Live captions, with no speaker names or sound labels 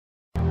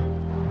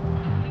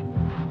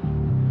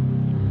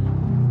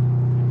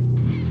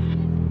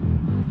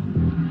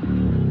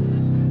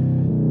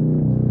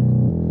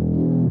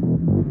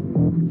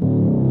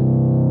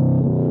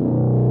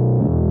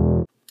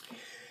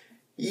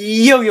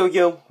Yo, yo,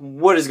 yo,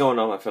 what is going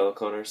on, my fellow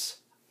cloners?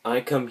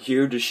 I come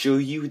here to show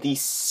you the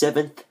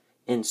 7th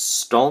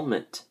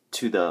installment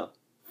to the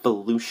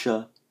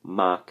Felucia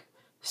MOC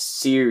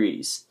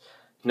series.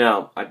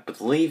 Now, I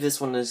believe this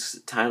one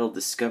is titled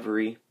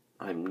Discovery.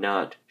 I'm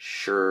not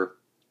sure.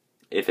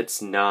 If it's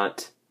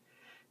not,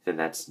 then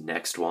that's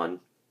next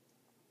one.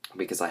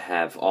 Because I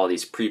have all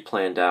these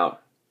pre-planned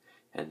out,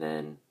 and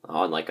then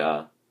on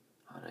a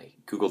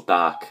Google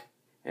Doc,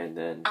 and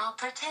then... I'll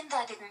pretend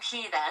I didn't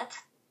hear that.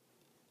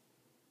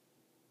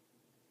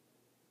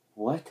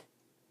 What?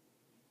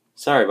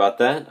 Sorry about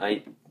that.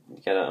 I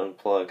gotta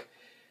unplug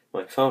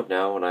my phone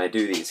now when I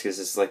do these, because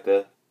this is like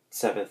the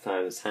 7th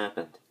time this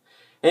happened.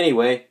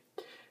 Anyway,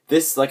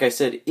 this, like I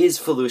said, is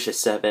Felucia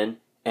 7,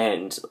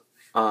 and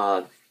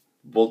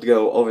we'll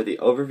go over the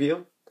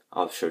overview.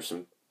 I'll show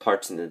some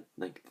parts in the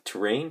the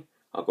terrain.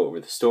 I'll go over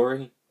the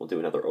story. We'll do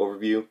another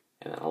overview,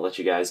 and then I'll let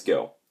you guys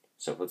go.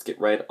 So let's get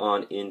right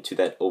on into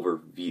that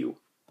overview.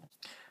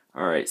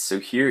 Alright, so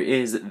here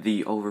is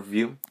the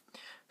overview.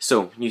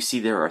 So you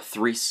see there are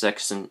three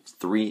sections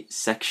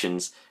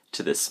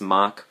to this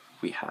MOC.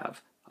 We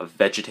have a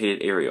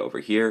vegetated area over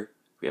here,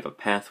 we have a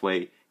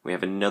pathway, we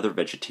have another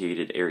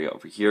vegetated area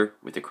over here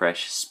with a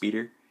crash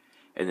speeder,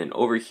 and then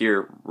over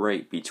here,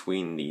 right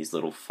between these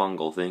little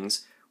fungal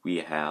things,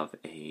 we have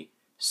a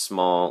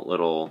small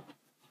little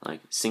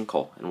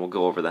sinkhole, and we'll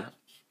go over that.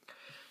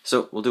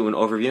 So we'll do an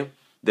overview.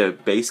 The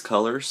base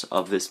colors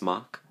of this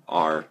MOC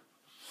are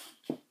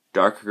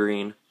dark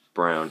green,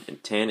 brown,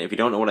 and tan. If you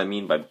don't know what I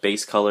mean by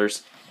base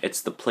colors,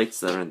 it's the plates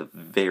that are in the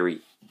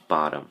very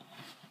bottom.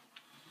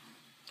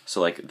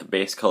 So like the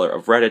base color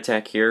of Red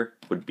Attack here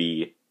would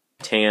be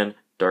tan,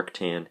 dark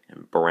tan,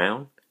 and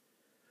brown.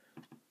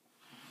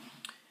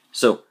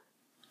 So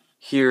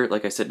here,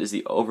 like I said, is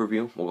the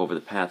overview. We'll go over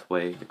the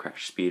pathway, the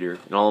crash speeder,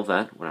 and all of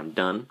that when I'm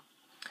done.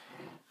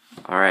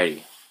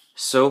 Alrighty,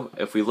 so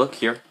if we look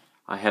here,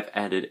 I have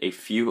added a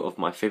few of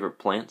my favorite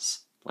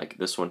plants, like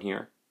this one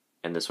here,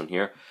 and this one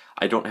here.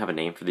 I don't have a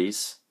name for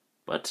these,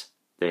 but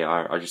they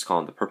are, I just call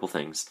them the purple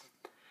things.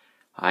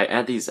 I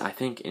add these, I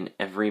think, in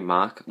every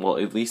MOC, well,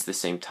 at least the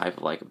same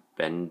type of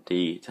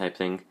bendy type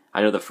thing.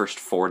 I know the first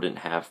 4 didn't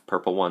have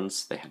purple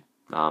ones, they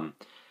had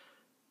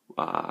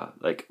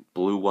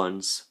blue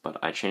ones, but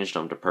I changed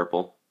them to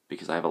purple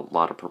because I have a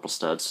lot of purple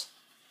studs.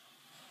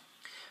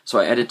 So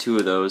I added 2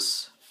 of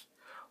those.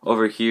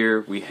 Over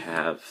here we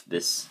have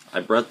this,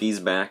 I brought these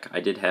back. I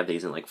did have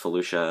these in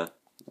Felucia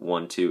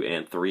 1, 2,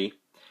 and 3.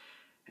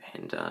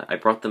 And I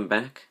brought them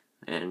back,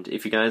 and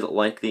if you guys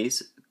like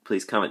these,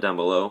 please comment down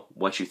below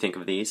what you think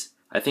of these.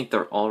 I think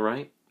they're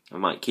alright. I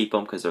might keep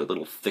them because they're a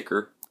little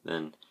thicker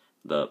than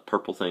the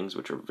purple things,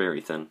 which are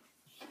very thin.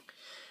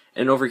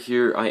 And over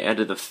here, I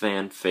added the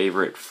fan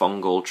favorite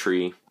fungal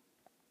tree.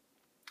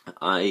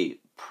 I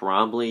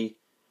probably,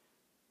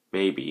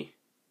 maybe,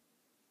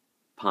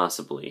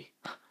 possibly,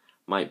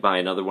 might buy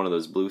another one of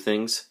those blue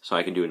things so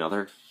I can do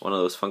another one of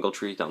those fungal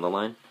trees down the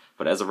line.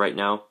 But as of right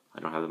now, I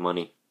don't have the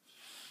money.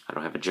 I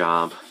don't have a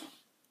job,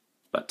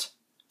 but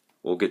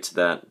we'll get to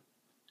that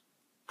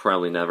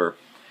probably never.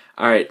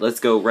 Alright, let's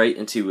go right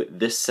into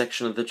this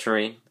section of the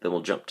terrain, then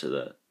we'll jump to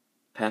the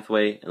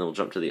pathway, and then we'll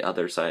jump to the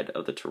other side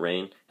of the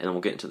terrain, and then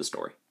we'll get into the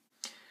story.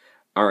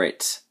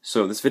 Alright,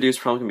 so this video is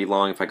probably going to be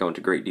long if I go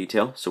into great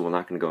detail, so we're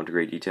not going to go into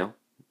great detail,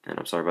 and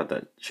I'm sorry about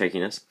that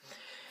shakiness.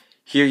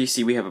 Here you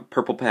see we have a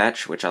purple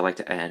patch, which I like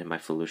to add in my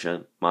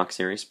Felucia MOC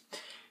series.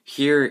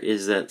 Here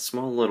is that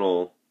small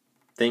little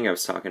thing I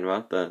was talking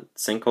about, the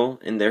sinkhole,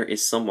 and there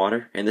is some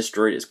water, and this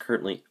droid is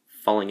currently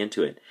falling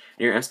into it.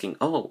 And you're asking,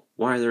 oh,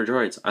 why are there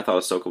droids? I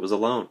thought Ahsoka was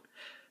alone.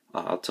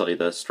 I'll tell you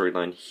the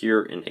storyline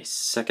here in a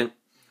second.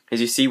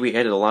 As you see, we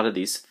added a lot of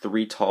these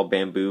 3 tall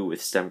bamboo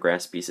with stem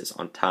grass pieces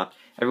on top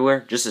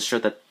everywhere, just to show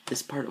that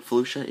this part of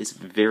Felucia is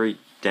very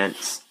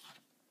dense.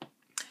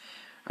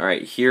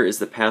 Alright, here is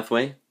the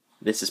pathway.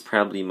 This is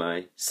probably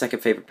my second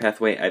favorite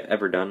pathway I've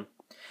ever done.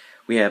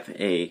 We have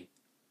a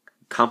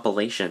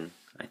compilation,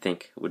 I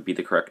think would be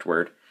the correct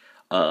word,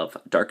 of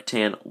dark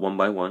tan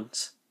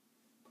 1x1s,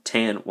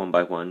 tan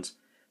 1x1s,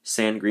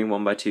 sand green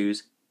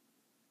 1x2s,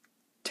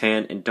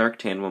 tan and dark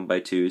tan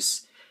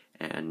 1x2s,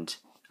 and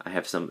I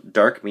have some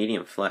dark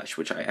medium flesh,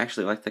 which I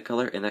actually like the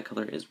color, and that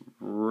color is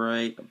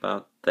right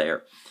about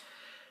there,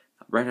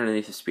 right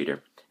underneath the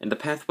speeder. And the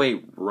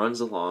pathway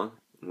runs along,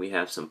 and we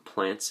have some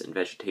plants and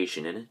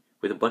vegetation in it,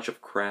 with a bunch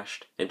of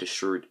crashed and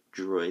destroyed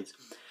droids.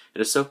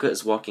 And Ahsoka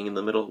is walking in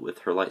the middle with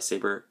her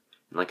lightsaber.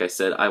 And like I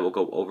said, I will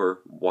go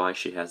over why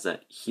she has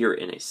that here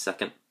in a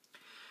second.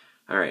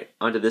 Alright,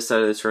 onto this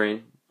side of the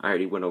terrain. I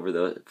already went over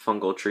the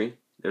fungal tree.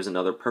 There's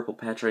another purple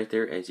patch right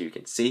there, as you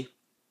can see.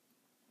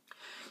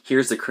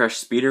 Here's the crash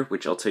speeder,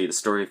 which I'll tell you the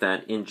story of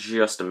that in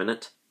just a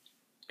minute.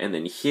 And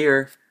then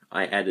here,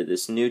 I added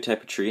this new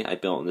type of tree I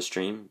built on the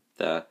stream.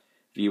 The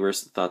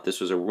viewers thought this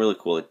was a really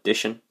cool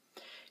addition.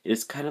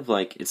 It's kind of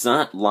like, it's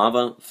not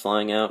lava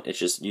flying out, it's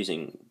just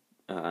using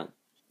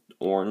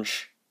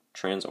orange,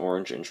 trans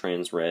orange and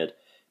trans red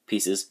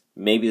pieces.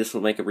 Maybe this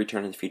will make a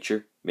return in the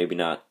future, maybe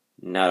not.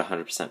 Not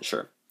 100%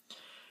 sure.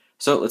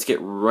 So let's get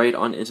right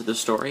on into the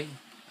story.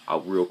 a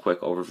real quick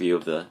overview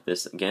of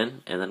this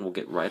again, and then we'll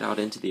get right out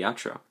into the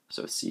outro.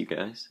 So see you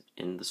guys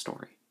in the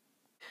story.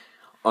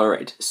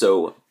 Alright,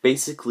 so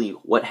basically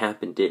what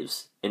happened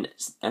is, in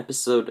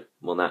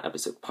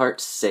part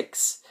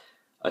 6,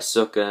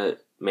 Ahsoka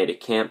made a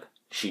camp.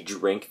 She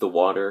drank the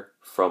water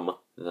from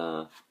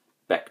the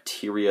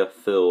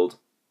bacteria-filled,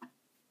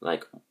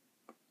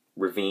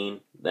 ravine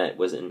that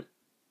was in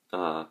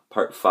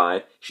part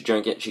 5. She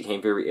drank it, she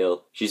became very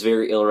ill. She's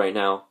very ill right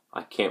now.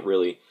 I can't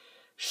really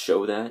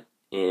show that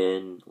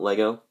in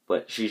LEGO,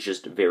 but she's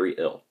just very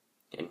ill.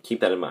 And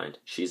keep that in mind,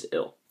 she's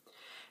ill.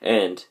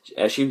 And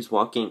as she was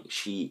walking,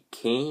 she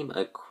came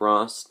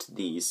across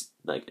these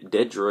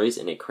dead droids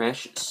in a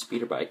crashed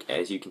speeder bike,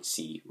 as you can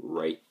see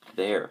right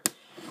there.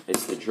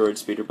 It's the droid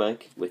speeder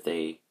bike with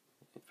a,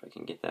 if I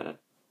can get that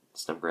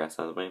stump grass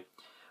out of the way,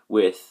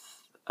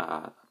 with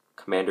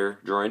commander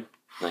droid,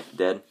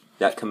 dead.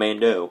 Not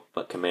commando,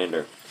 but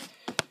commander.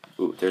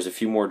 Ooh, there's a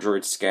few more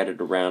droids scattered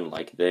around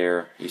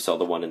there. You saw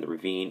the one in the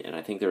ravine, and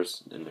I think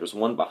there's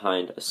one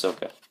behind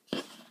Ahsoka.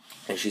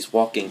 And she's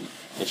walking,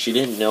 and she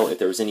didn't know if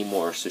there was any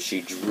more, so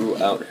she drew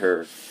out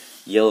her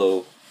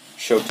yellow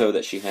shoto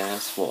that she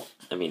has. Well,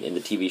 I mean, in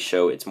the TV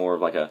show, it's more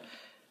of a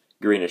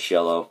greenish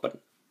yellow, but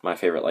my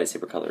favorite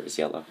lightsaber color is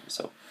yellow,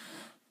 so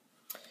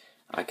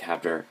I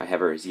have her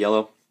as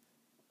yellow.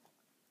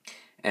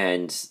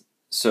 And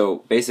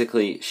so,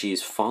 basically,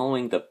 she's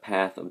following the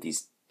path of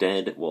these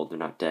dead, well, they're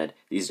not dead,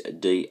 these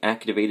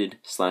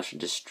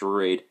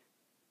deactivated/destroyed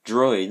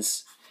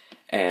droids.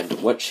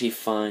 And what she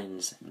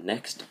finds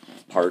next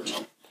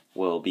part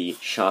will be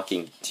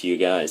shocking to you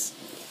guys.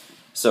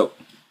 So,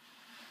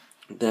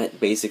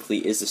 that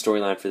basically is the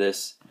storyline for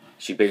this.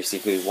 She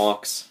basically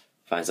walks,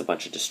 finds a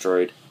bunch of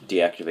destroyed,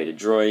 deactivated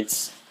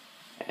droids,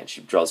 and she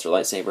draws her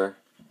lightsaber,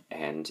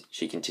 and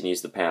she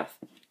continues the path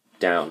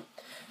down.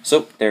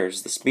 So,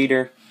 there's the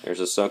speeder, there's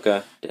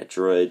Ahsoka, dead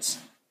droids,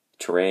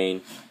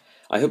 terrain.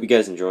 I hope you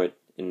guys enjoyed,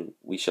 and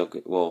we shall,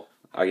 well,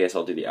 I guess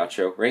I'll do the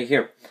outro right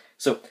here.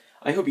 So,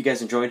 I hope you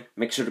guys enjoyed.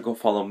 Make sure to go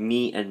follow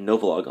me and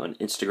Novolog on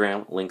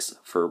Instagram. Links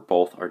for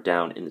both are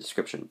down in the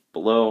description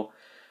below.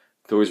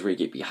 Those where you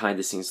get behind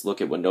the scenes look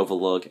at what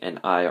Novolog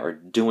and I are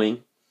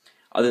doing.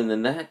 Other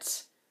than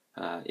that,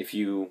 if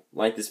you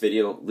like this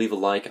video, leave a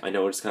like. I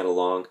know it's kind of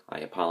long. I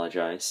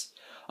apologize.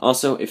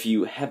 Also, if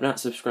you have not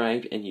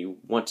subscribed and you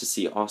want to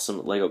see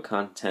awesome LEGO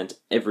content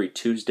every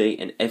Tuesday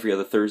and every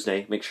other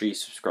Thursday, make sure you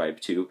subscribe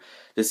to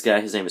this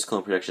guy. His name is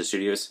Clone Production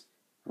Studios.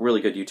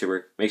 Really good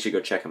YouTuber. Make sure you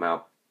go check him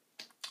out.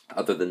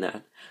 Other than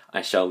that,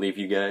 I shall leave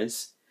you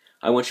guys.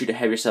 I want you to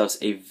have yourselves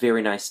a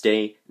very nice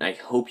day, and I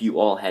hope you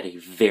all had a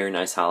very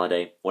nice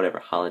holiday, whatever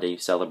holiday you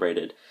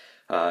celebrated.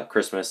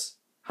 Christmas,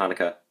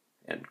 Hanukkah,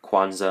 and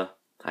Kwanzaa.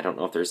 I don't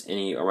know if there's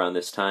any around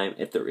this time.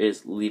 If there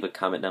is, leave a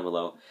comment down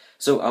below.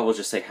 So I will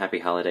just say happy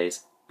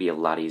holidays. Be a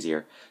lot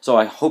easier. So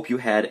I hope you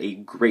had a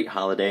great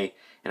holiday,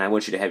 and I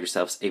want you to have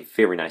yourselves a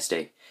very nice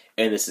day.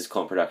 And this is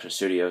Clone Production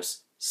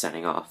Studios,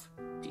 signing off.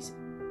 Peace.